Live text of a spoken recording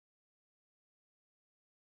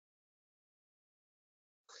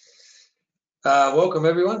Welcome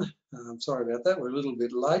everyone. Sorry about that, we're a little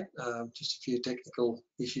bit late. Just a few technical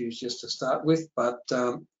issues just to start with, but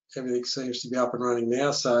everything seems to be up and running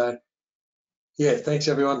now. So yeah, thanks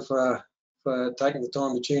everyone for taking the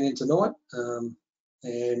time to tune in tonight.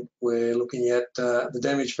 And we're looking at the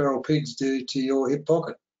damage feral pigs do to your hip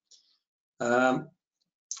pocket.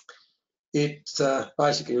 It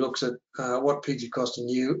basically looks at what pigs are costing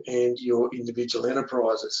you and your individual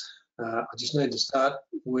enterprises. I just need to start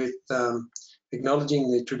with acknowledging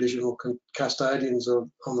the traditional custodians on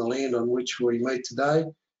the land on which we meet today,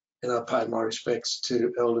 and I pay my respects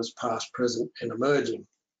to elders past, present and emerging.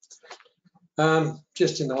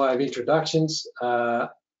 Just in the way of introductions, my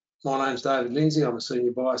name's David Lindsay. I'm a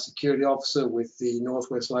Senior Biosecurity Officer with the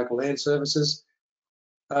Northwest Local Land Services.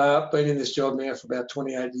 Been in this job now for about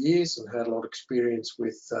 28 years and had a lot of experience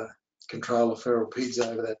with control of feral pigs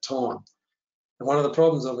over that time. And one of the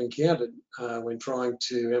problems I've encountered when trying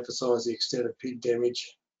to emphasise the extent of pig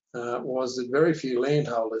damage was that very few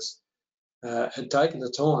landholders had taken the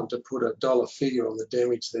time to put a dollar figure on the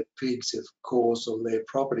damage that pigs have caused on their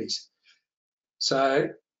properties. So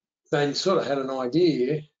they sort of had an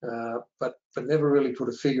idea, but never really put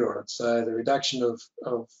a figure on it. So the reduction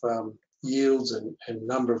of yields and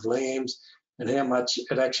number of lambs and how much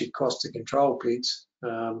it actually cost to control pigs,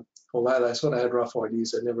 although they sort of had rough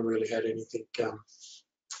ideas, they never really had anything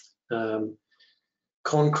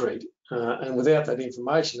concrete. And without that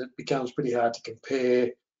information, it becomes pretty hard to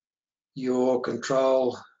compare your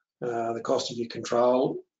control, the cost of your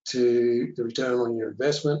control, to the return on your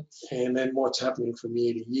investment, and then what's happening from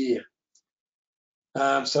year to year.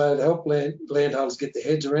 So to help landholders get their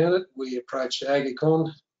heads around it, we approached AgEcon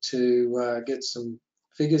to get some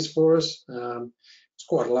figures for us. It's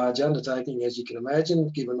quite a large undertaking, as you can imagine,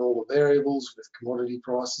 given all the variables with commodity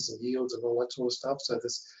prices and yields and all that sort of stuff. So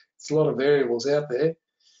there's a lot of variables out there.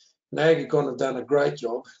 And AgEcon have done a great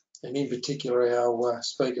job, and in particular our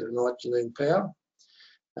speaker tonight, Janine Power.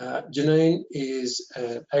 Janine is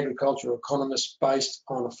an agricultural economist based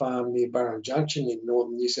on a farm near Burren Junction in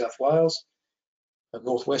northern New South Wales,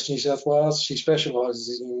 northwest New South Wales. She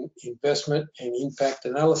specialises in investment and impact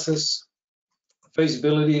analysis,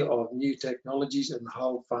 feasibility of new technologies and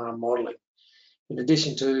whole farm modelling. In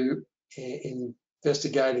addition to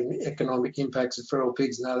investigating the economic impacts of feral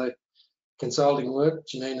pigs and other consulting work,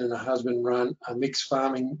 Janine and her husband run a mixed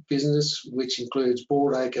farming business, which includes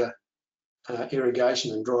broadacre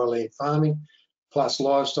irrigation and dryland farming, plus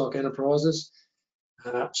livestock enterprises.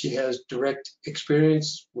 She has direct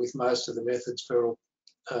experience with most of the methods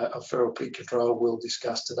of feral pig control we'll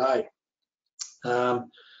discuss today.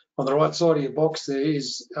 On the right side of your box there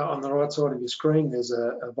is, on the right side of your screen, there's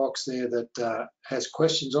a box there that has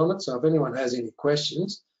questions on it. So if anyone has any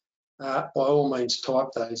questions, by all means type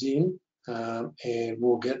those in and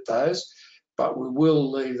we'll get those. But we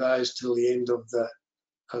will leave those till the end of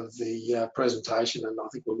the presentation, and I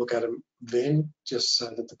think we'll look at them then, just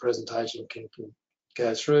so that the presentation can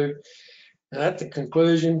go through. And at the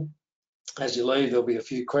conclusion, as you leave, there'll be a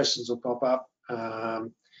few questions will pop up.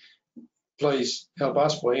 Please help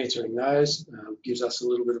us by answering those. Gives us a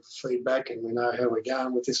little bit of feedback, and we know how we're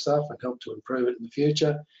going with this stuff and help to improve it in the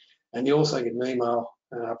future. And you also get an email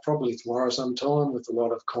probably tomorrow sometime with a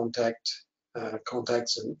lot of contacts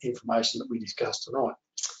and information that we discussed tonight.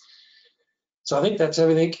 So I think that's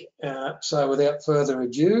everything. So without further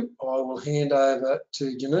ado, I will hand over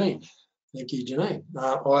to Janine. Thank you, Janine.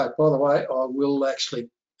 By the way, I will actually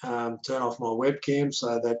turn off my webcam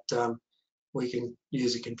so that we can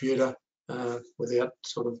use a computer without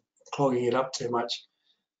sort of clogging it up too much.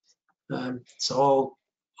 So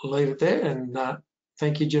I'll leave it there, and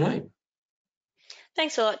thank you, Janine.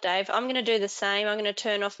 Thanks a lot, Dave. I'm going to do the same. I'm going to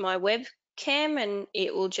turn off my webcam and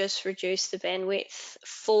it will just reduce the bandwidth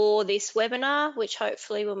for this webinar, which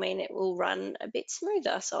hopefully will mean it will run a bit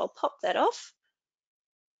smoother. So I'll pop that off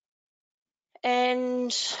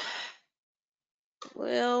and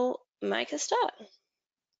we'll make a start.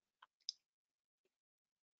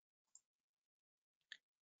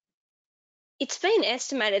 It's been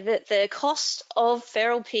estimated that the cost of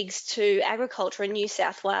feral pigs to agriculture in New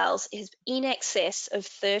South Wales is in excess of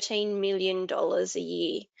 $13 million a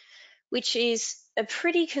year, which is a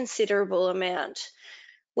pretty considerable amount.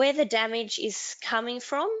 Where the damage is coming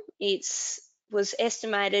from, it was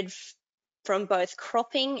estimated from both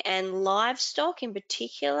cropping and livestock, in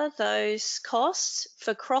particular, those costs.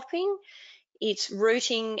 For cropping, it's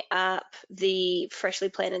rooting up the freshly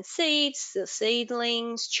planted seeds, the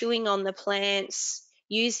seedlings, chewing on the plants,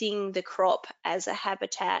 using the crop as a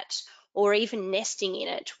habitat, or even nesting in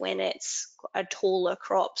it when it's a taller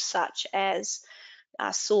crop such as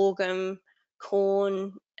sorghum,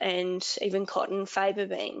 corn, and even cotton faba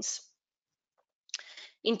beans.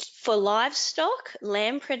 For livestock,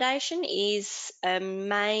 lamb predation is a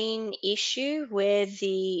main issue where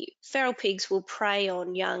the feral pigs will prey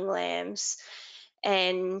on young lambs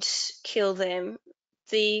and kill them.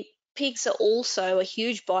 The pigs are also a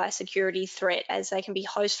huge biosecurity threat as they can be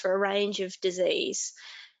host for a range of disease.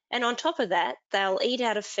 And on top of that, they'll eat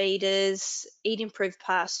out of feeders, eat improved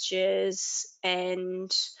pastures,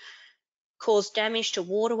 and cause damage to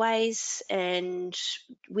waterways and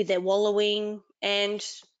with their wallowing. And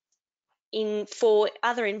for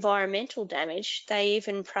other environmental damage, they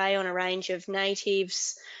even prey on a range of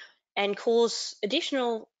natives and cause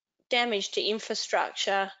additional damage to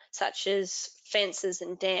infrastructure such as fences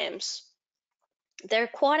and dams. They're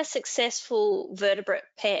quite a successful vertebrate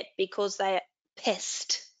pet because they are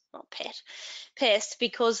pest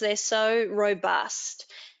because they're so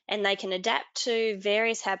robust and they can adapt to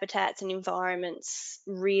various habitats and environments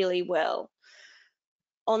really well.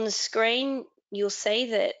 On the screen, you'll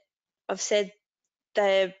see that I've said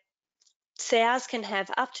the sows can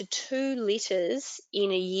have up to 2 litters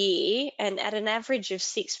in a year, and at an average of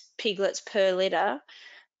 6 piglets per litter,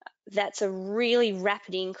 that's a really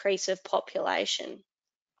rapid increase of population.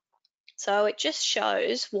 So it just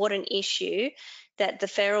shows what an issue that the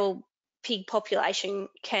feral pig population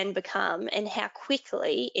can become and how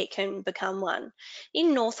quickly it can become one.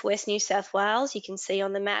 In northwest New South Wales, you can see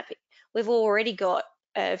on the map, we've already got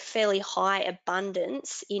a fairly high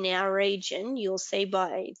abundance in our region. You'll see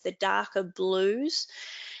by the darker blues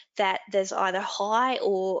that there's either high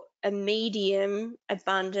or a medium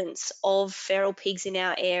abundance of feral pigs in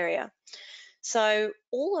our area. So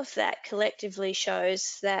all of that collectively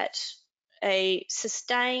shows that a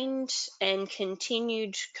sustained and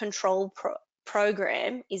continued control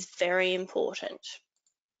program is very important.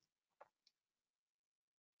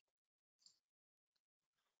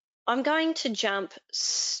 I'm going to jump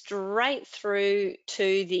straight through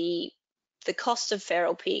to the cost of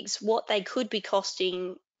feral pigs, what they could be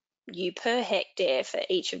costing you per hectare for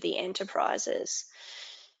each of the enterprises.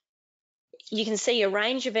 You can see a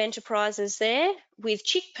range of enterprises there, with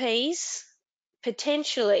chickpeas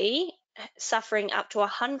potentially suffering up to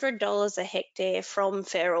 $100 a hectare from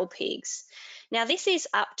feral pigs. Now, this is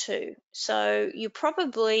up to, so you're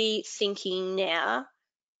probably thinking now,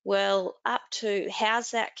 well, up to,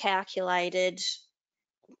 how's that calculated?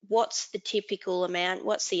 What's the typical amount?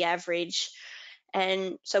 What's the average?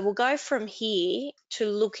 And so we'll go from here to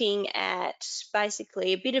looking at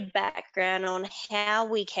basically a bit of background on how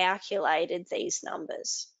we calculated these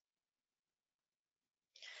numbers.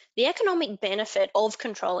 The economic benefit of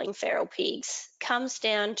controlling feral pigs comes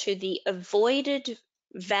down to the avoided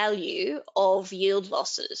value of yield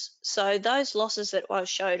losses. So those losses that I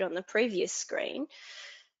showed on the previous screen,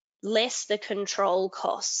 less the control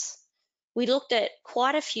costs. We looked at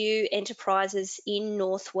quite a few enterprises in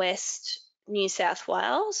northwest New South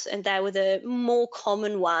Wales, and they were the more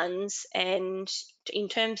common ones, and in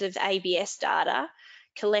terms of ABS data,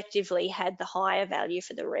 collectively had the higher value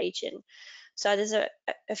for the region. So there's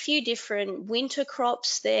a few different winter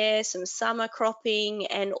crops there, some summer cropping,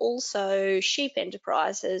 and also sheep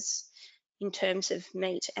enterprises in terms of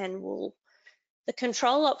meat and wool. The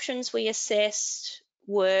control options we assessed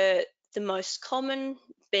were the most common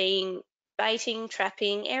being baiting,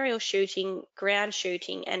 trapping, aerial shooting, ground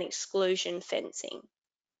shooting, and exclusion fencing.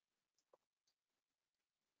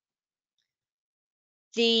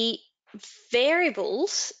 The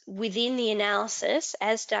variables within the analysis,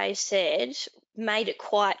 as Dave said, made it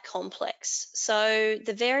quite complex. So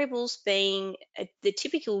the variables being the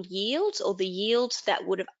typical yields, or the yields that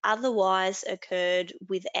would have otherwise occurred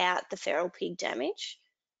without the feral pig damage,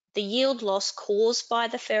 the yield loss caused by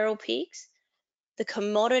the feral pigs, the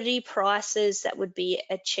commodity prices that would be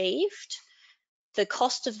achieved, the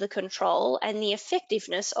cost of the control, and the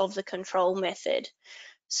effectiveness of the control method.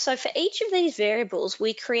 So for each of these variables,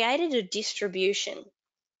 we created a distribution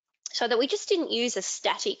so that we just didn't use a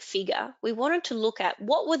static figure. We wanted to look at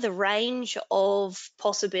what were the range of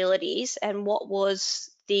possibilities and what was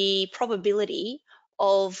the probability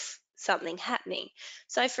of something happening.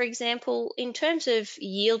 So for example, in terms of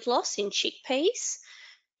yield loss in chickpeas,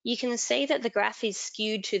 you can see that the graph is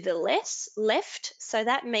skewed to the left. So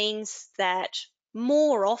that means that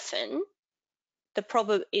more often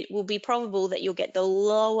it will be probable that you'll get the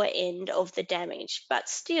lower end of the damage, but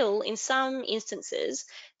still in some instances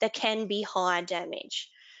there can be higher damage.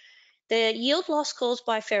 The yield loss caused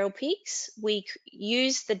by feral pigs, we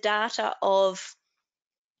used the data of,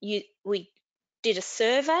 we did a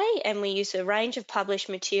survey and we used a range of published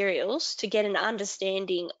materials to get an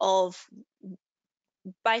understanding of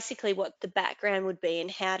basically what the background would be and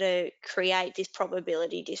how to create this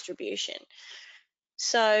probability distribution.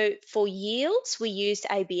 So for yields, we used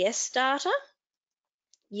ABS data.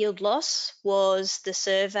 Yield loss was the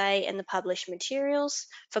survey and the published materials.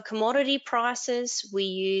 For commodity prices, we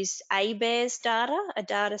used ABARES data, a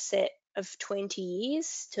data set of 20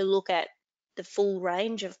 years to look at the full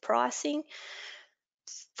range of pricing.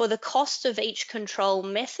 For the cost of each control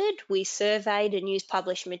method, we surveyed and used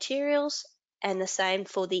published materials, and the same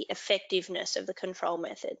for the effectiveness of the control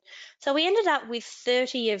method. So we ended up with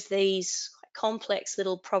 30 of these complex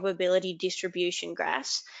little probability distribution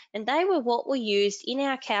graphs, and they were what were used in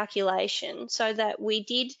our calculation so that we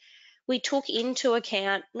took into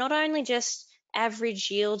account not only just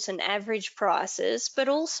average yields and average prices, but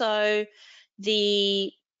also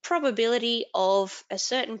the probability of a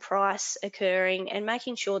certain price occurring and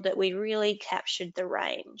making sure that we really captured the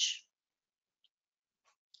range.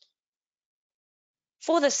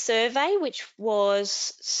 For the survey, which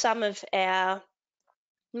was some of our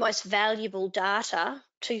most valuable data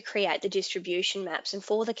to create the distribution maps and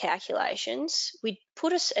for the calculations, we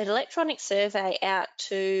put an electronic survey out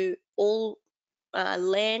to all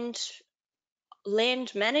land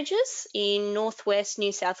managers in northwest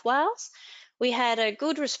New South Wales. We had a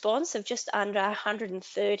good response of just under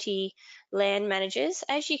 130 land managers.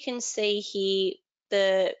 As you can see here,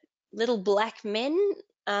 the little black men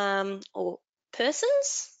or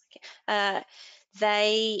persons,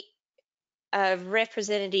 they are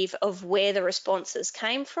representative of where the responses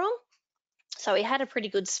came from. So we had a pretty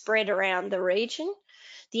good spread around the region.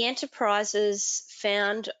 The enterprises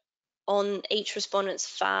found on each respondent's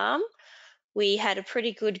farm, we had a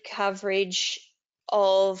pretty good coverage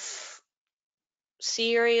of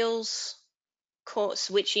cereals,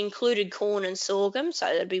 which included corn and sorghum, so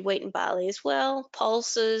there'd be wheat and barley as well,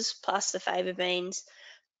 pulses, plus the fava beans,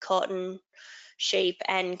 cotton, sheep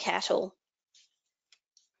and cattle.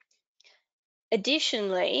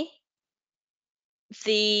 Additionally,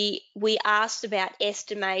 we asked about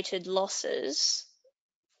estimated losses,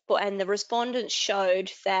 and the respondents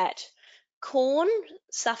showed that corn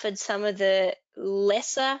suffered some of the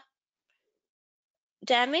lesser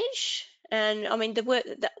damage. And I mean,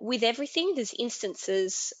 with everything, there's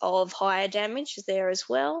instances of higher damage there as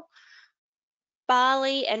well.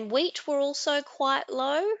 Barley and wheat were also quite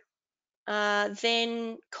low.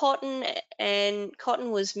 Then cotton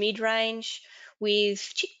was mid-range, with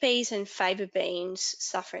chickpeas and fava beans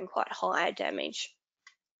suffering quite higher damage.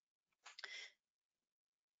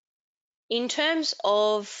 In terms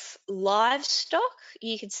of livestock,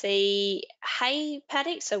 you could see hay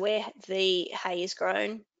paddocks, so where the hay is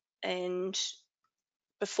grown and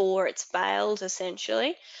before it's baled,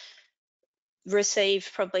 essentially,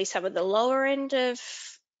 received probably some of the lower end of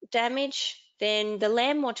damage. Then the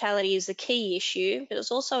lamb mortality is a key issue, but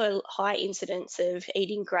there's also a high incidence of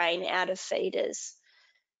eating grain out of feeders.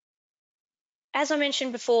 As I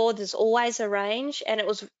mentioned before, there's always a range, and it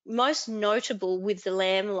was most notable with the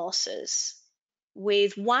lamb losses,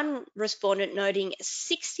 with one respondent noting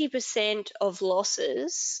 60% of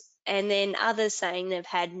losses and then others saying they've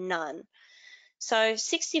had none. So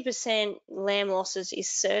 60% lamb losses is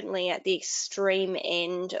certainly at the extreme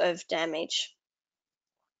end of damage.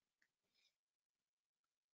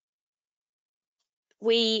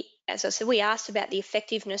 As I said, we asked about the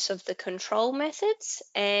effectiveness of the control methods,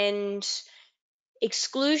 and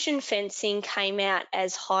exclusion fencing came out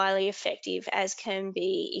as highly effective as can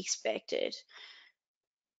be expected,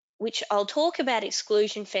 which I'll talk about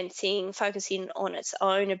exclusion fencing, focusing on its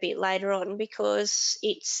own a bit later on, because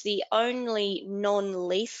it's the only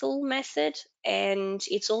non-lethal method, and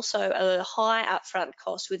it's also a high upfront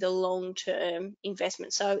cost with a long-term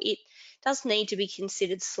investment. So it does need to be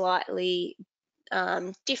considered slightly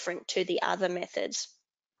different to the other methods.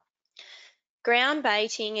 Ground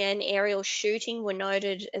baiting and aerial shooting were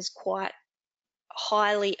noted as quite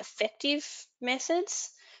highly effective methods.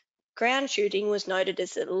 Ground shooting was noted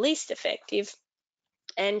as the least effective,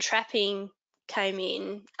 and trapping came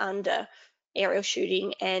in under aerial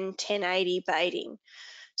shooting and 1080 baiting.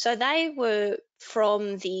 So they were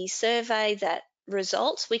from the survey that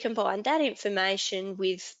results. We combined that information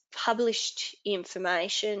with published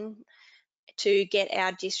information to get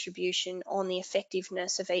our distribution on the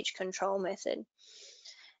effectiveness of each control method.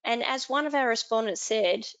 And as one of our respondents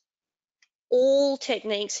said, all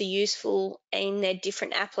techniques are useful in their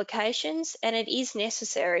different applications, and it is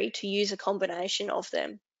necessary to use a combination of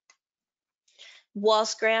them.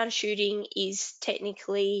 Whilst ground shooting is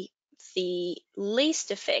technically the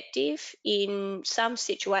least effective in some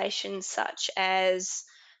situations, such as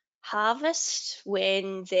harvest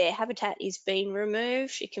when their habitat is being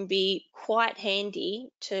removed. It can be quite handy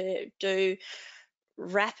to do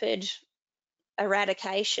rapid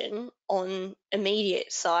eradication on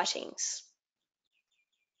immediate sightings.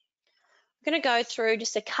 I'm going to go through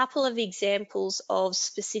just a couple of examples of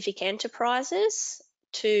specific enterprises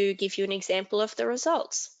to give you an example of the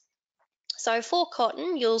results. So for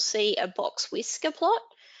cotton, you'll see a box whisker plot.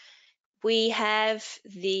 We have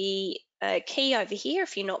the key over here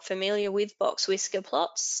if you're not familiar with box whisker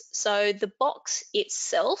plots. So the box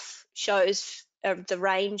itself shows the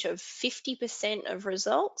range of 50% of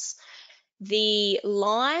results. The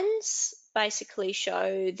lines basically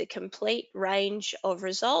show the complete range of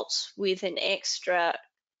results with an extra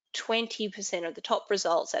 20% of the top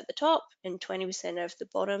results at the top and 20% of the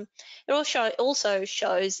bottom. It also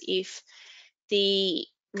shows if the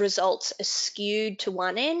results are skewed to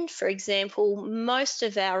one end. For example, most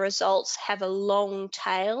of our results have a long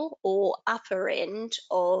tail or upper end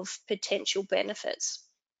of potential benefits.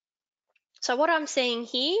 So what I'm seeing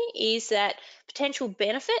here is that potential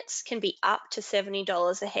benefits can be up to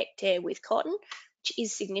 $70 a hectare with cotton, which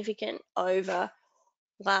is significant over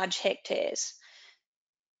large hectares.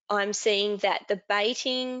 I'm seeing that the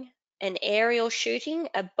baiting and aerial shooting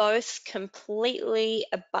are both completely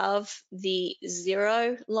above the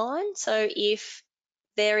zero line. So if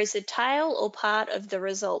there is a tail or part of the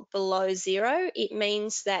result below zero, it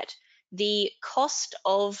means that the cost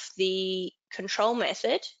of the control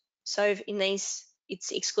method, so in these,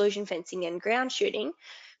 it's exclusion fencing and ground shooting,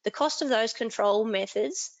 the cost of those control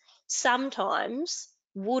methods sometimes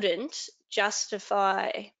wouldn't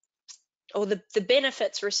justify, or the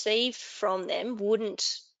benefits received from them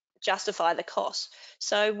wouldn't justify the cost.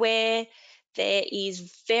 So where there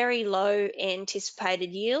is very low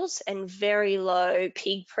anticipated yields and very low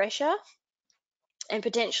pig pressure and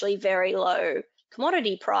potentially very low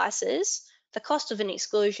commodity prices, the cost of an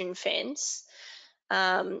exclusion fence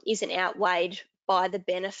isn't outweighed by the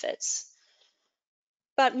benefits.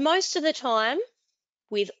 But most of the time,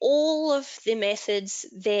 with all of the methods,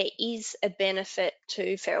 there is a benefit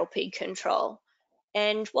to feral pig control.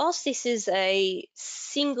 And whilst this is a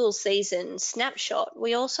single season snapshot,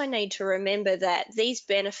 we also need to remember that these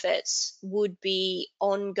benefits would be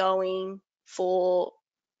ongoing for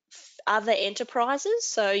other enterprises.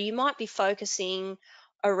 So you might be focusing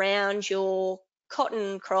around your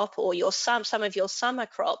cotton crop or some of your summer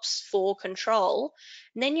crops for control,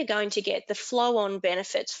 and then you're going to get the flow-on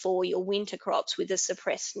benefits for your winter crops with a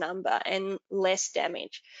suppressed number and less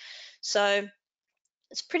damage. So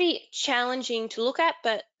it's pretty challenging to look at,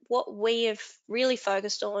 but what we have really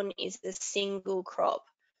focused on is the single crop.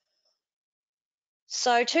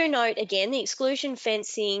 So to note again, the exclusion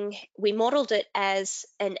fencing, we modelled it as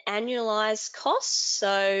an annualised cost.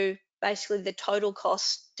 So basically the total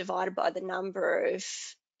cost divided by the number of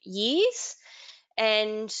years.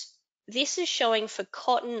 And this is showing for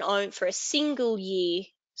cotton owned for a single year.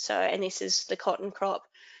 So, and this is the cotton crop.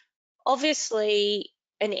 Obviously,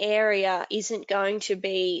 an area isn't going to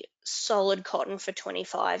be solid cotton for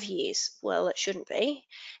 25 years. Well, it shouldn't be.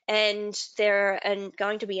 And there are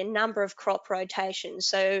going to be a number of crop rotations.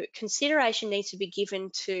 So consideration needs to be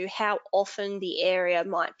given to how often the area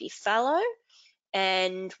might be fallow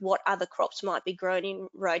and what other crops might be grown in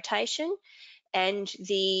rotation. And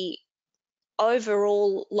the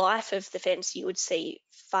overall life of the fence, you would see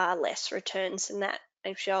far less returns than that.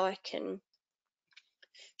 Actually, I can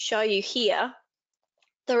show you here.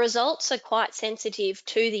 The results are quite sensitive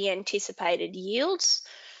to the anticipated yields.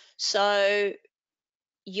 So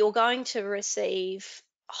you're going to receive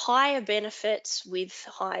higher benefits with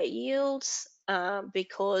higher yields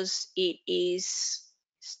because it is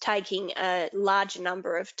taking a larger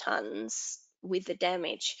number of tonnes with the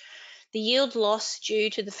damage. The yield loss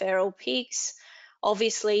due to the feral pigs,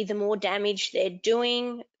 obviously the more damage they're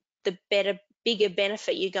doing, the bigger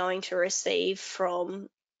benefit you're going to receive from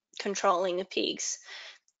controlling the pigs.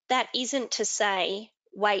 That isn't to say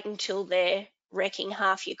wait until they're wrecking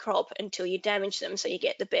half your crop until you damage them so you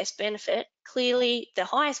get the best benefit. Clearly, the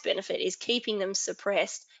highest benefit is keeping them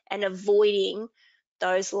suppressed and avoiding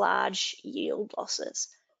those large yield losses.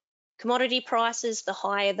 Commodity prices, the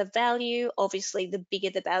higher the value, obviously the bigger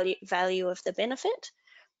the value of the benefit.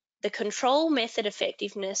 The control method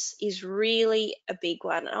effectiveness is really a big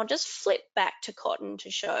one. And I'll just flip back to cotton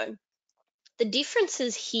to show the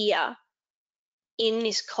differences here in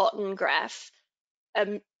this cotton graph,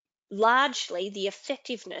 largely the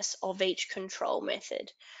effectiveness of each control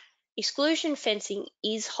method. Exclusion fencing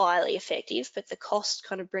is highly effective, but the cost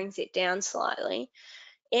kind of brings it down slightly.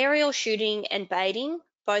 Aerial shooting and baiting,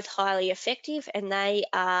 both highly effective, and they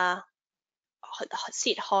are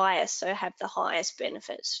sit highest, so have the highest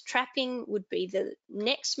benefits. Trapping would be the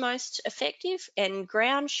next most effective, and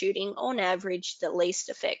ground shooting on average the least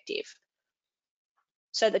effective.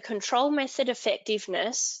 So the control method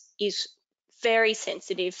effectiveness is very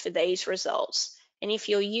sensitive for these results. And if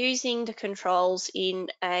you're using the controls in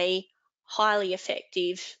a highly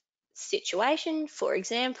effective situation, for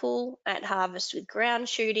example, at harvest with ground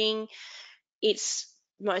shooting, it's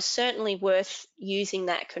most certainly worth using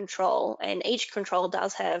that control, and each control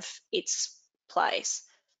does have its place.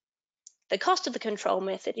 The cost of the control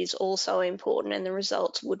method is also important, and the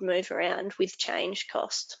results would move around with change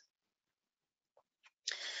cost.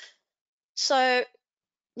 So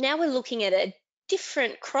now we're looking at a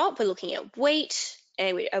different crop. We're looking at wheat,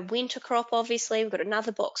 and a winter crop, obviously. We've got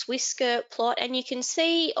another box whisker plot, and you can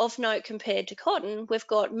see, of note compared to cotton, we've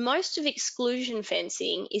got most of exclusion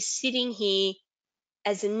fencing is sitting here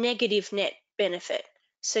as a negative net benefit,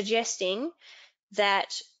 suggesting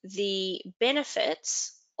that the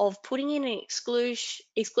benefits of putting in an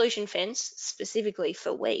exclusion fence, specifically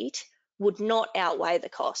for wheat, would not outweigh the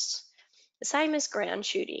costs. The same as ground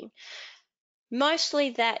shooting.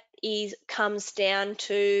 Mostly that comes down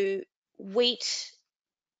to wheat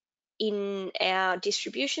in our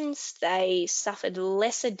distributions. They suffered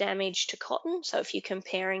lesser damage to cotton, so if you're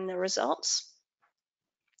comparing the results.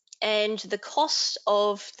 And the cost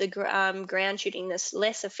of the ground shooting, this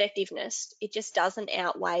less effectiveness, it just doesn't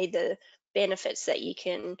outweigh the benefits that you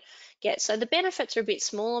can get. So the benefits are a bit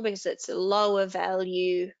smaller because it's a lower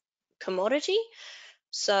value commodity.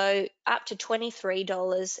 So up to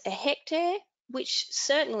 $23 a hectare, which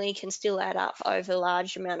certainly can still add up over a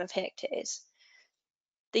large amount of hectares.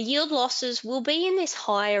 The yield losses will be in this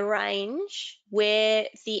higher range where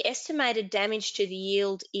the estimated damage to the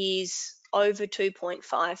yield is over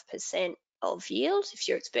 2.5% of yield. If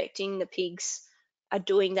you're expecting the pigs are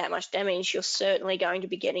doing that much damage, you're certainly going to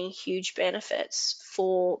be getting huge benefits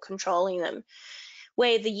for controlling them.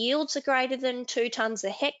 Where the yields are greater than 2 tonnes a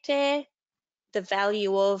hectare, the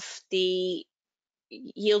value of the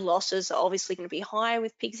yield losses are obviously going to be higher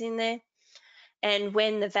with pigs in there. And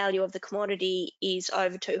when the value of the commodity is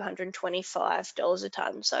over $225 a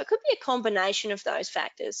tonne. So it could be a combination of those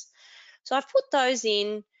factors. So I've put those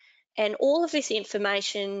in, and all of this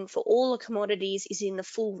information for all the commodities is in the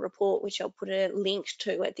full report, which I'll put a link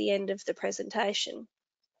to at the end of the presentation.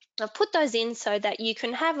 I've put those in so that you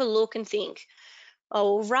can have a look and think,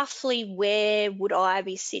 oh, roughly where would I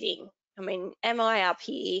be sitting? I mean, am I up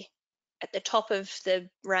here at the top of the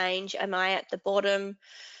range? Am I at the bottom?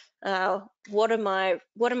 What am I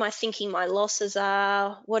thinking my losses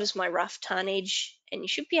are? What is my rough tonnage? And you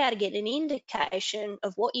should be able to get an indication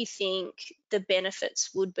of what you think the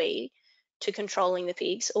benefits would be to controlling the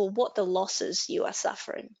pigs, or what the losses you are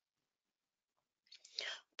suffering.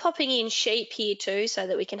 Popping in sheep here too so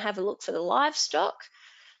that we can have a look for the livestock.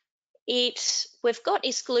 We've got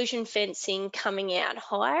exclusion fencing coming out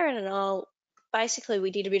higher, and basically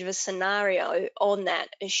we did a bit of a scenario on that,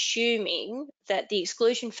 assuming that the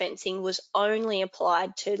exclusion fencing was only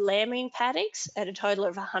applied to lambing paddocks at a total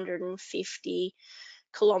of 150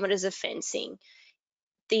 kilometres of fencing.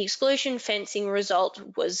 The exclusion fencing result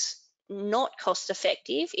was not cost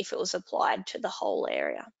effective if it was applied to the whole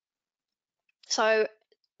area. So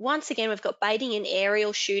once again, we've got baiting and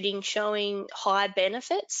aerial shooting showing high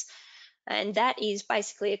benefits. And that is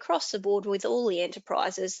basically across the board with all the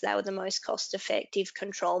enterprises. They were the most cost-effective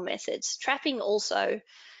control methods. Trapping also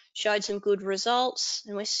showed some good results,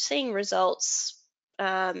 and we're seeing results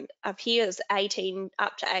up here as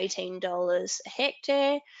up to $18 a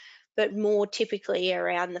hectare, but more typically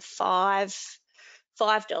around the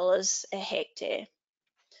 $5 a hectare,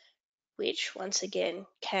 which once again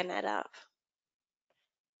can add up.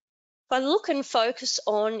 If I look and focus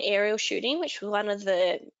on aerial shooting, which was one of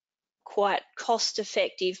the quite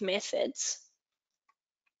cost-effective methods,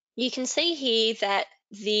 you can see here that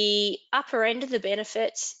the upper end of the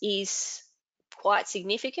benefits is quite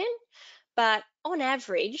significant, but on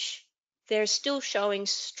average, they're still showing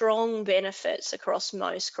strong benefits across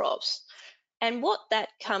most crops. And what that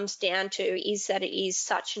comes down to is that it is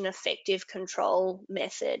such an effective control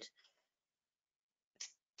method.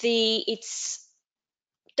 It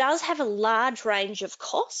does have a large range of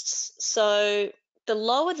costs, so the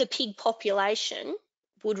lower the pig population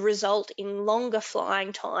would result in longer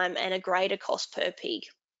flying time and a greater cost per pig.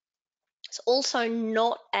 It's also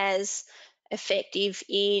not as effective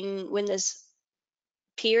when there's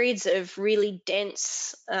periods of really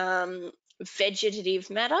dense vegetative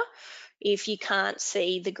matter. If you can't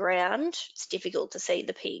see the ground, it's difficult to see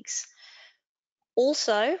the pigs.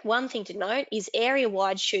 Also, one thing to note is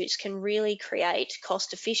area-wide shoots can really create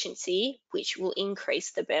cost efficiency, which will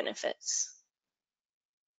increase the benefits.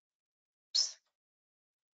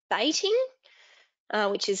 Baiting,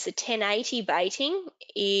 which is the 1080 baiting,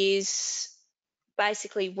 is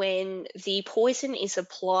basically when the poison is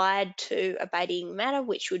applied to a baiting matter,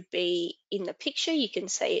 which would be in the picture. You can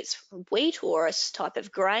see it's wheat or a type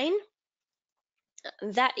of grain.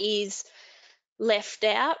 That is left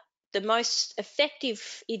out. The most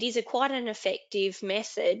effective, it is quite an effective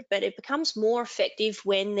method, but it becomes more effective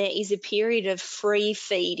when there is a period of free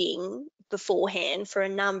feeding beforehand for a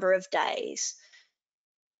number of days.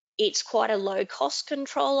 It's quite a low cost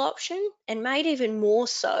control option, and made even more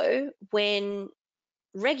so when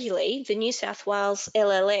regularly the New South Wales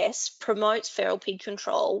LLS promotes feral pig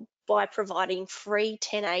control by providing free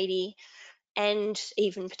 1080 and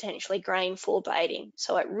even potentially grain for baiting.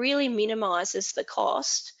 So it really minimises the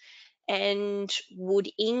cost and would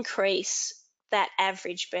increase that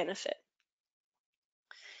average benefit.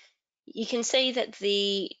 You can see that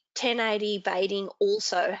the 1080 baiting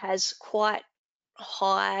also has quite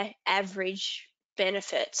high average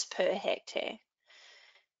benefits per hectare.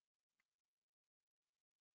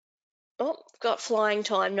 Oh, got flying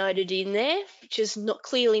time noted in there, which is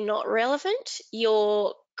clearly not relevant.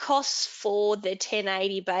 Your costs for the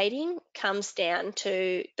 1080 baiting comes down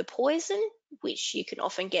to the poison, which you can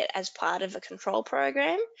often get as part of a control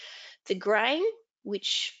program, the grain,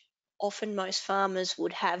 which often most farmers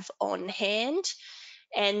would have on hand,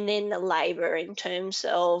 and then the labour in terms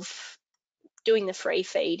of doing the free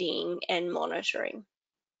feeding and monitoring.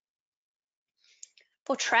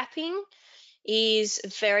 For trapping, is a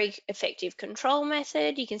very effective control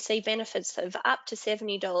method. You can see benefits of up to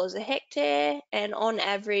 $70 a hectare, and on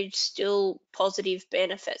average still positive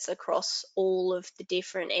benefits across all of the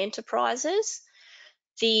different enterprises.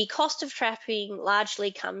 The cost of trapping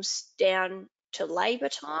largely comes down to labour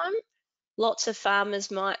time. Lots of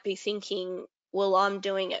farmers might be thinking, well, I'm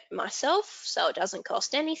doing it myself, so it doesn't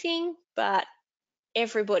cost anything, but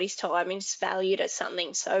everybody's time is valued as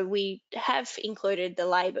something. So we have included the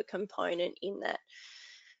labour component in that.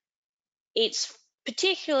 It's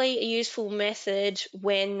particularly a useful method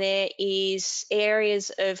when there is areas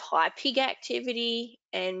of high pig activity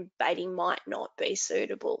and baiting might not be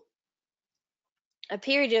suitable. A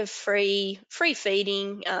period of free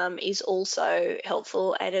feeding is also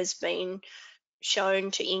helpful and has been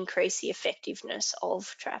shown to increase the effectiveness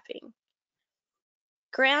of trapping.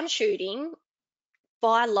 Ground shooting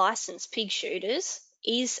by licensed pig shooters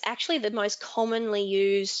is actually the most commonly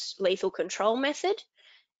used lethal control method,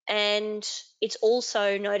 and it's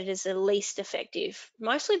also noted as the least effective,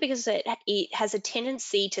 mostly because it has a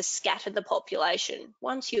tendency to scatter the population.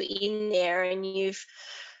 Once you're in there and you've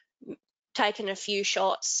taken a few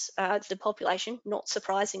shots, the population, not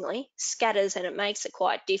surprisingly, scatters, and it makes it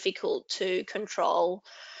quite difficult to control,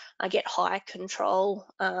 get high control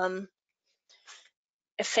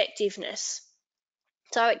effectiveness.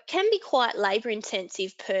 So it can be quite labour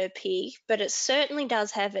intensive per pig, but it certainly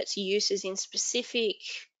does have its uses in specific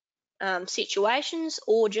situations,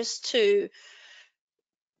 or just to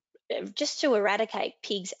eradicate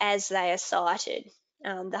pigs as they are sighted.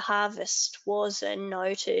 The harvest was a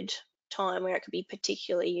noted time where it could be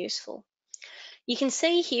particularly useful. You can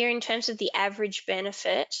see here in terms of the average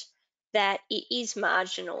benefit that it is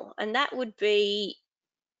marginal, and that would be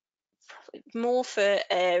more for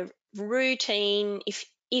a routine.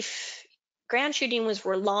 If ground shooting was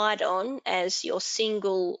relied on as your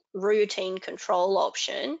single routine control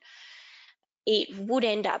option, it would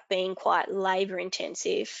end up being quite labour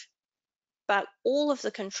intensive, but all of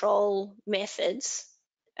the control methods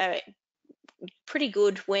are pretty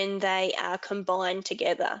good when they are combined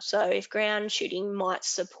together. So if ground shooting might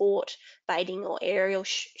support baiting or aerial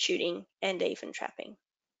shooting and even trapping.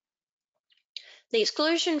 The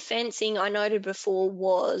exclusion fencing I noted before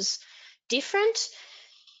was different.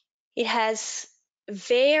 It has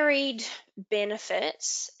varied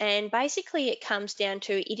benefits, and basically it comes down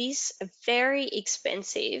to it is very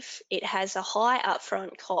expensive. It has a high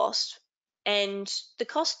upfront cost, and the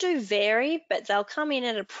costs do vary, but they'll come in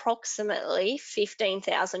at approximately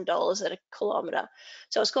 $15,000 at a kilometre.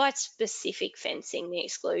 So it's quite specific fencing, the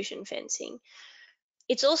exclusion fencing.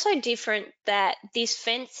 It's also different that this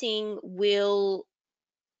fencing will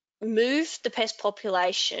move the pest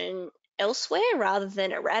population elsewhere rather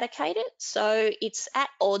than eradicate it. So it's at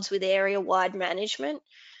odds with area-wide management.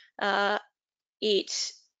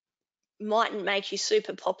 It mightn't make you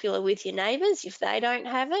super popular with your neighbours if they don't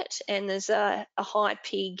have it and there's a high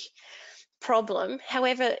pig problem.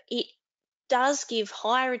 However, it does give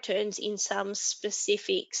higher returns in some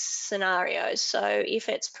specific scenarios. So if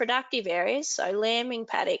it's productive areas, so lambing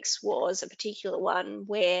paddocks was a particular one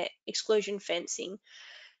where exclusion fencing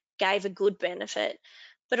gave a good benefit.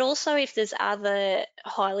 But also if there's other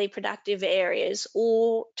highly productive areas,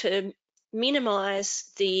 or to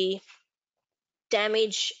minimise the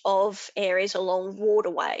damage of areas along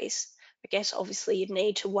waterways. I guess obviously you'd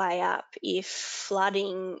need to weigh up if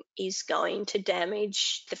flooding is going to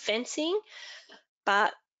damage the fencing,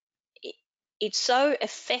 but it's so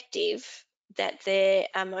effective that there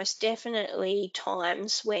are most definitely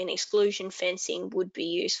times when exclusion fencing would be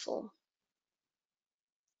useful.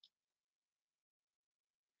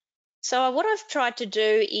 So what I've tried to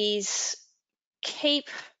do is keep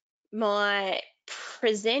my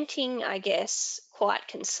presenting, I guess, quite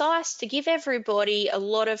concise to give everybody a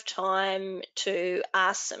lot of time to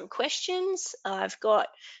ask some questions.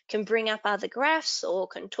 Can bring up other graphs or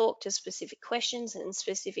can talk to specific questions and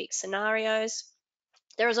specific scenarios.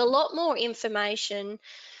 There is a lot more information.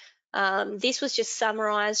 This was just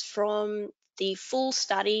summarised from the full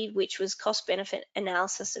study, which was cost-benefit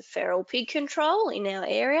analysis of feral pig control in our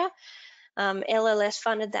area. LLS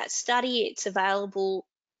funded that study. It's available.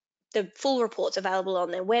 The full report's available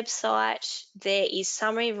on their website. There is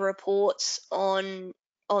summary reports on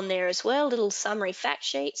there as well, little summary fact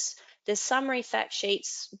sheets. There's summary fact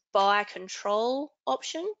sheets by control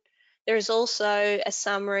option. There is also a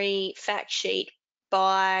summary fact sheet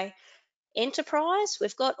by enterprise.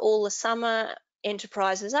 We've got all the summer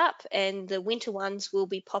enterprises up, and the winter ones will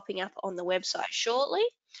be popping up on the website shortly.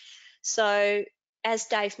 So as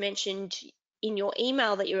Dave mentioned, in your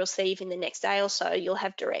email that you receive in the next day or so, you'll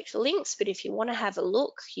have direct links, but if you want to have a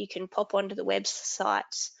look, you can pop onto the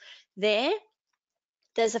websites there.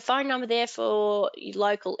 There's a phone number there for your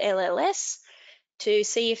local LLS to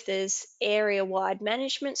see if there's area-wide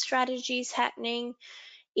management strategies happening.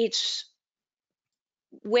 It's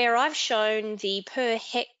where I've shown the per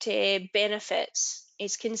hectare benefits.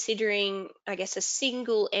 It's considering, I guess, a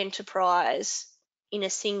single enterprise in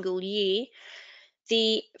a single year.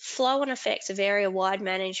 The flow and effects of area-wide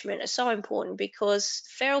management are so important because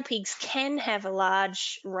feral pigs can have a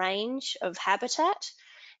large range of habitat,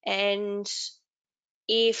 and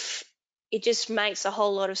if it just makes a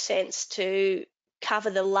whole lot of sense to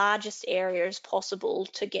cover the largest area as possible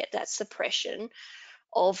to get that suppression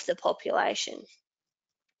of the population.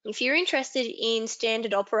 If you're interested in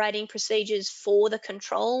standard operating procedures for the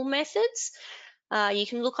control methods, you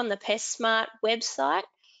can look on the PestSmart website.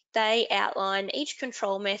 They outline each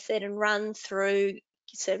control method and run through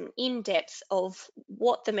some in-depth of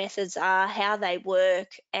what the methods are, how they work,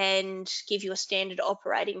 and give you a standard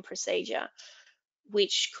operating procedure,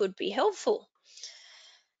 which could be helpful.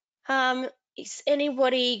 Has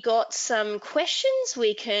anybody got some questions?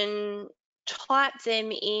 We can type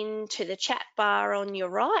them into the chat bar on your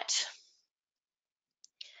right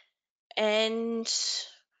and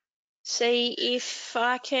see if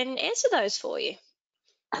I can answer those for you.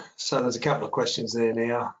 So there's a couple of questions there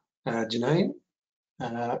now, Janine.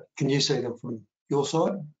 Can you see them from your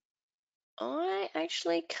side? I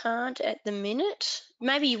actually can't at the minute.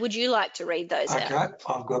 Maybe would you like to read those out? Okay,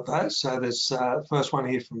 I've got those. So there's first one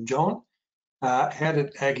here from John. How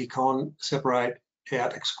did AgEcon separate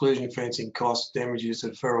out exclusion fencing costs, damages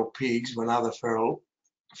of feral pigs when other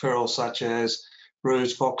ferals such as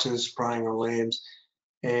roos, foxes preying on lambs,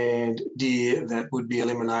 and deer that would be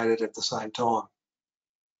eliminated at the same time?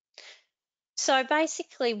 So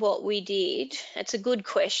basically what we did, it's a good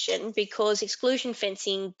question because exclusion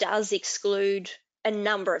fencing does exclude a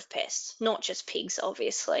number of pests, not just pigs,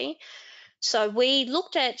 obviously. So we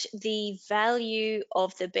looked at the value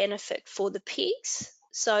of the benefit for the pigs.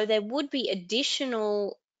 So there would be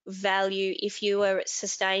additional value if you were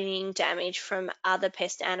sustaining damage from other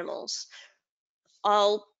pest animals.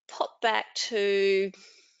 I'll pop back to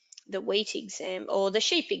the wheat example or the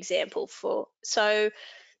sheep example so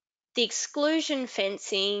the exclusion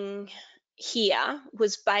fencing here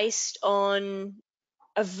was based on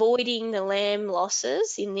avoiding the lamb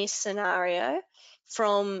losses in this scenario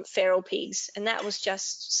from feral pigs, and that was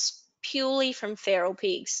just purely from feral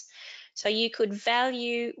pigs. So you could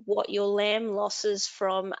value what your lamb losses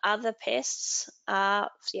from other pests are,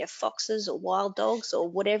 foxes or wild dogs or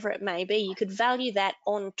whatever it may be. You could value that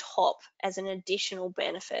on top as an additional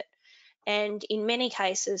benefit. And in many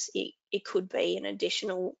cases, it could be an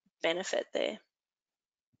additional benefit there.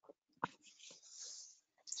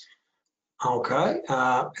 Okay,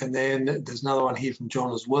 and then there's another one here from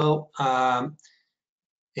John as well.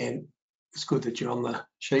 And it's good that you're on the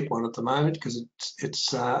sheep one at the moment because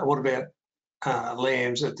it's what about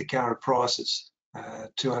lambs at the current prices?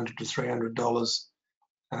 $200 to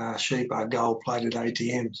 $300 sheep are gold-plated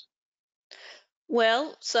ATMs?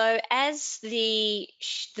 Well, so as the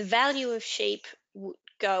value of sheep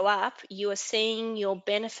go up, you are seeing your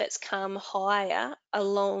benefits come higher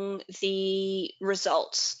along the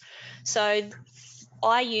results. So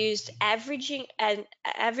I used averaging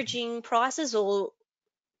prices, or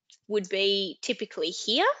would be typically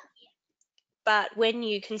here. But when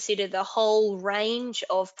you consider the whole range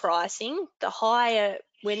of pricing, the higher,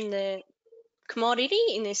 when the commodity,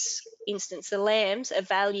 in this instance the lambs, are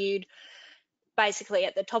valued basically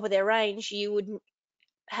at the top of their range, you would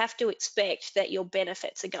have to expect that your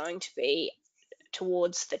benefits are going to be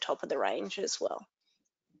towards the top of the range as well.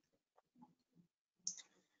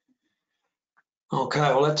 Okay,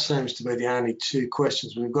 well, that seems to be the only two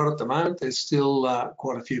questions we've got at the moment. There's still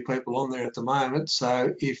quite a few people on there at the moment.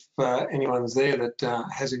 So if anyone's there that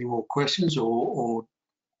has any more questions or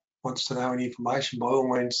wants to know any information, by all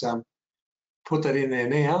means, put that in there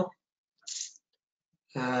now.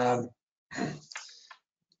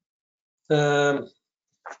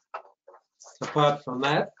 Apart from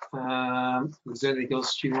that, is there anything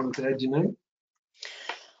else you wanted to add, Janine?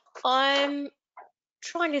 I'm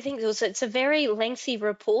trying to think. It's a very lengthy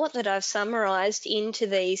report that I've summarised into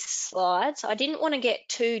these slides. I didn't want to get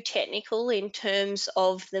too technical in terms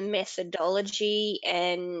of the methodology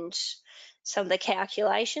and some of the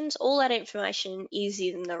calculations. All that information is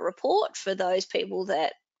in the report for those people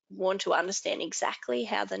that want to understand exactly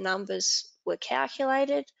how the numbers were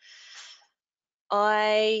calculated.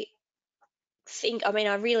 I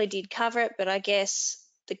really did cover it, but I guess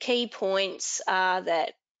the key points are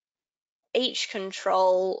that each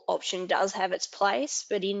control option does have its place,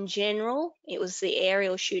 but in general, it was the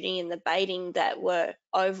aerial shooting and the baiting that were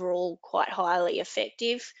overall quite highly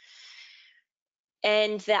effective.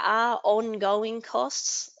 And there are ongoing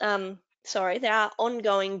costs, there are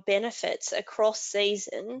ongoing benefits across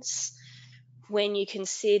seasons when you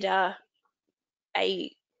consider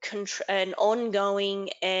an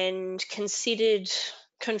ongoing and considered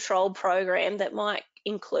control program that might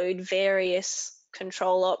include various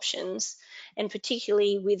control options, and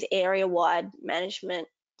particularly with area-wide management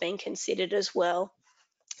being considered as well.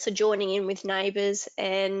 So joining in with neighbours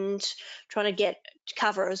and trying to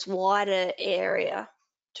cover as wide an area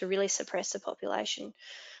to really suppress the population.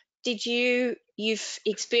 You've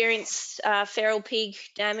experienced feral pig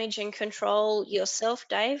damage and control yourself,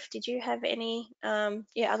 Dave? Did you have any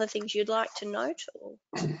other things you'd like to note? Or?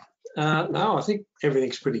 No, I think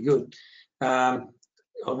everything's pretty good.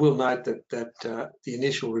 I will note that the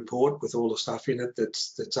initial report with all the stuff in it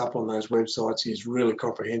that's up on those websites is really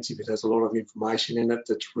comprehensive. It has a lot of information in it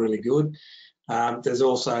that's really good. There's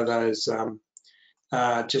also those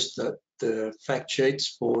just the fact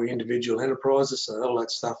sheets for individual enterprises, so all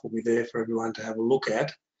that stuff will be there for everyone to have a look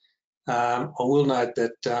at. I will note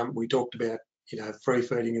that we talked about free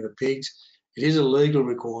feeding of the pigs. It is a legal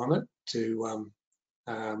requirement to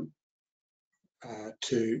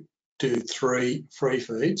do 3 free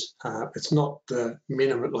feeds. It's not the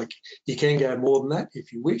minimum, like you can go more than that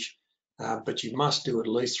if you wish, but you must do at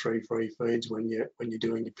least 3 free feeds when you're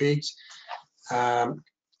doing your pigs.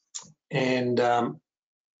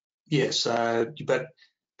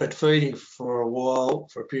 But feeding for a while,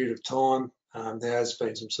 for a period of time, there has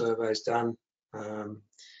been some surveys done,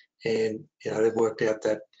 and they've worked out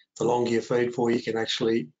that the longer you feed for, you can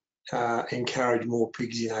actually encourage more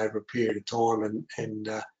pigs in over a period of time and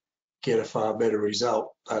get a far better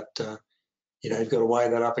result. But you've got to weigh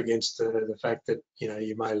that up against the fact that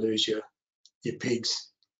you may lose your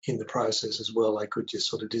pigs in the process as well. They could just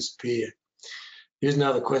sort of disappear. Here's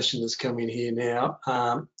another question that's come in here now.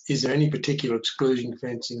 Is there any particular exclusion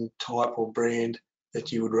fencing type or brand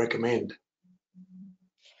that you would recommend?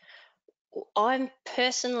 I'm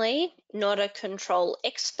personally not a control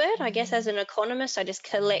expert. I guess as an economist, I just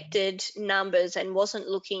collected numbers and wasn't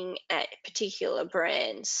looking at particular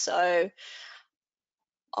brands. So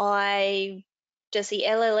does the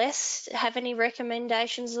LLS have any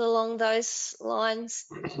recommendations along those lines?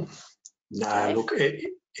 No, Dave? look,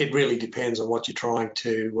 it really depends on what you're trying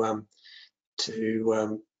to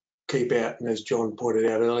keep out. And as John pointed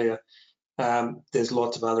out earlier, there's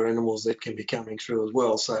lots of other animals that can be coming through as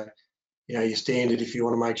well. So, your standard, if you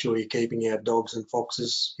want to make sure you're keeping out dogs and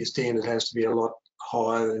foxes, your standard has to be a lot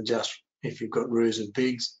higher than just if you've got roos and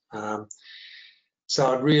pigs.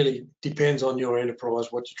 So it really depends on your enterprise,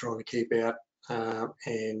 what you're trying to keep out,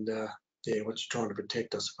 and what you're trying to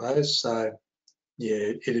protect, I suppose. So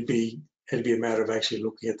yeah, it'd be a matter of actually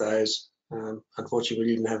looking at those. Unfortunately,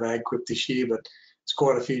 we didn't have AgEcon this year, but it's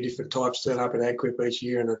quite a few different types turn up at AgEcon each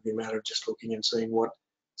year, and it'd be a matter of just looking and seeing what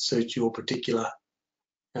suits your particular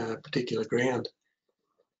particular ground.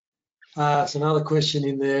 It's another question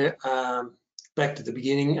in there. Back to the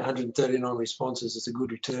beginning, 139 responses is a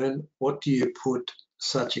good return. What do you put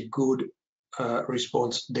such a good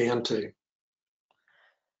response down to?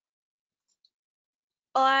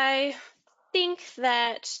 I think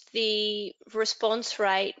that the response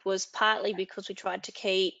rate was partly because we tried to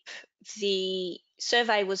keep the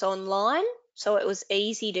survey was online, so it was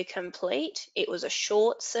easy to complete. It was a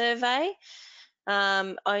short survey,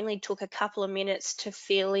 only took a couple of minutes to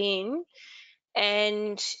fill in,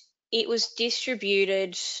 and it was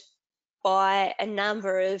distributed by a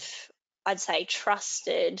number of, I'd say,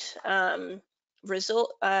 trusted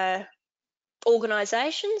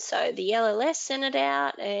organisations. So the LLS sent it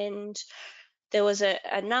out, and there was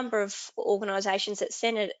a number of organisations that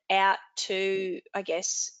sent it out to, I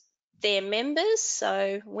guess, their members.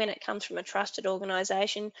 So when it comes from a trusted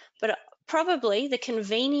organisation, but probably the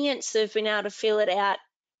convenience of being able to fill it out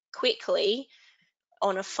quickly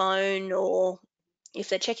on a phone, or if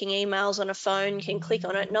they're checking emails on a phone, can click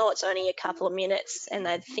on it, know it's only a couple of minutes, and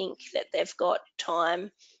they think that they've got time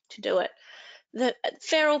to do it. The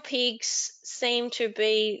feral pigs seem to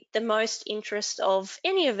be the most interest of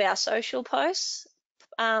any of our social posts,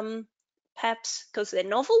 perhaps because they're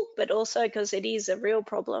novel, but also because it is a real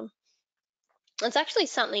problem. It's actually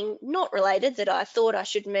something not related that I thought I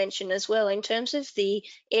should mention as well in terms of the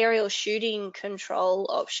aerial shooting control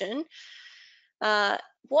option.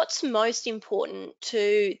 What's most important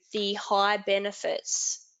to the high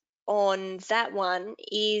benefits on that one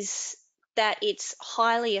is that it's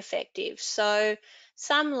highly effective. So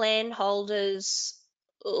some landholders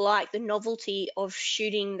like the novelty of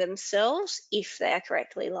shooting themselves if they are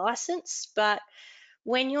correctly licensed, but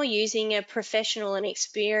when you're using a professional and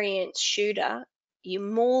experienced shooter, you're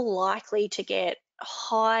more likely to get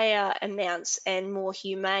higher amounts and more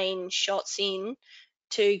humane shots in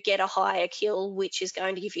to get a higher kill, which is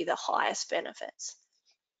going to give you the highest benefits.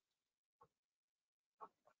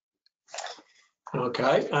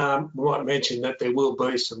 Okay, we might mention that there will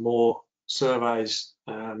be some more surveys.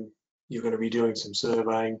 You're going to be doing some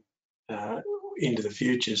surveying into the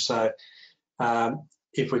future. So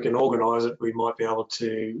if we can organise it, we might be able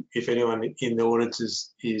to, if anyone in the audience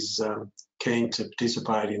is keen to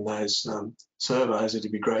participate in those surveys,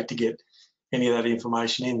 it'd be great to get any of that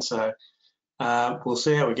information in. So we'll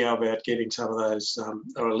see how we go about getting some of those,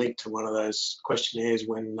 or a link to one of those questionnaires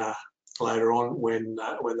when later on, when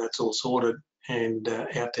that's all sorted and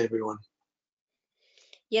out to everyone.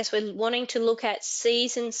 Yes, we're wanting to look at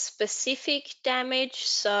season-specific damage.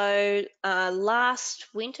 So last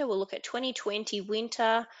winter, we'll look at 2020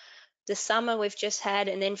 winter, the summer we've just had,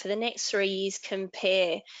 and then for the next 3 years,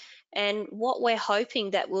 compare. And what we're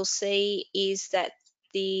hoping that we'll see is that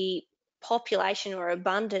the population or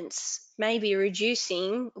abundance may be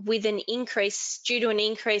reducing with an increase due to an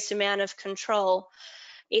increased amount of control.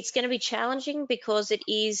 It's going to be challenging because it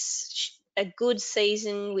is a good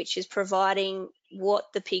season which is providing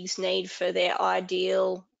what the pigs need for their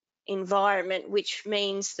ideal environment, which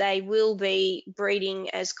means they will be breeding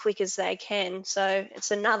as quick as they can. So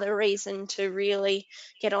it's another reason to really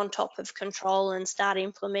get on top of control and start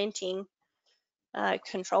implementing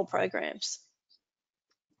control programs.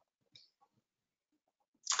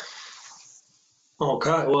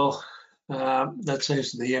 Okay, well, that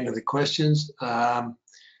seems to be the end of the questions.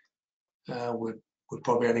 We've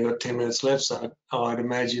probably only got 10 minutes left, so I'd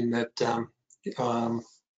imagine that,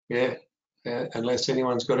 unless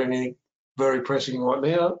anyone's got anything very pressing right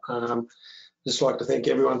now, just like to thank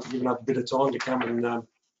everyone for giving up a bit of time to come and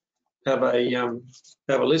have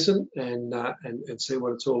a listen and see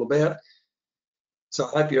what it's all about. So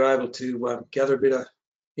I hope you're able to gather a bit of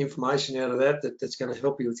information out of that's going to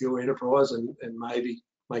help you with your enterprise and maybe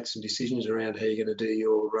make some decisions around how you're going to do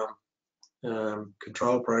your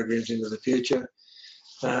control programs into the future.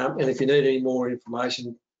 And if you need any more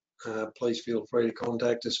information, please feel free to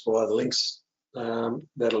contact us via the links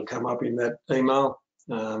that'll come up in that email.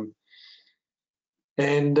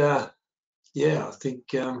 Yeah, I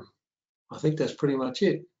think that's pretty much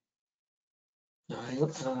it.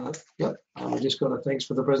 Yep, we just got a thanks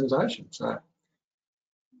for the presentation. So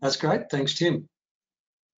that's great. Thanks, Tim.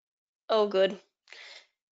 Oh, good.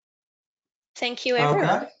 Thank you, everyone.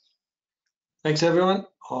 Okay. Thanks, everyone.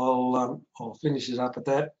 I'll finish it up at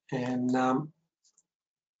that. And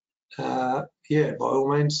yeah, by all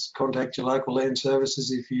means, contact your local land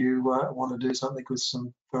services if you want to do something with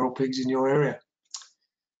some feral pigs in your area.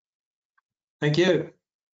 Thank you.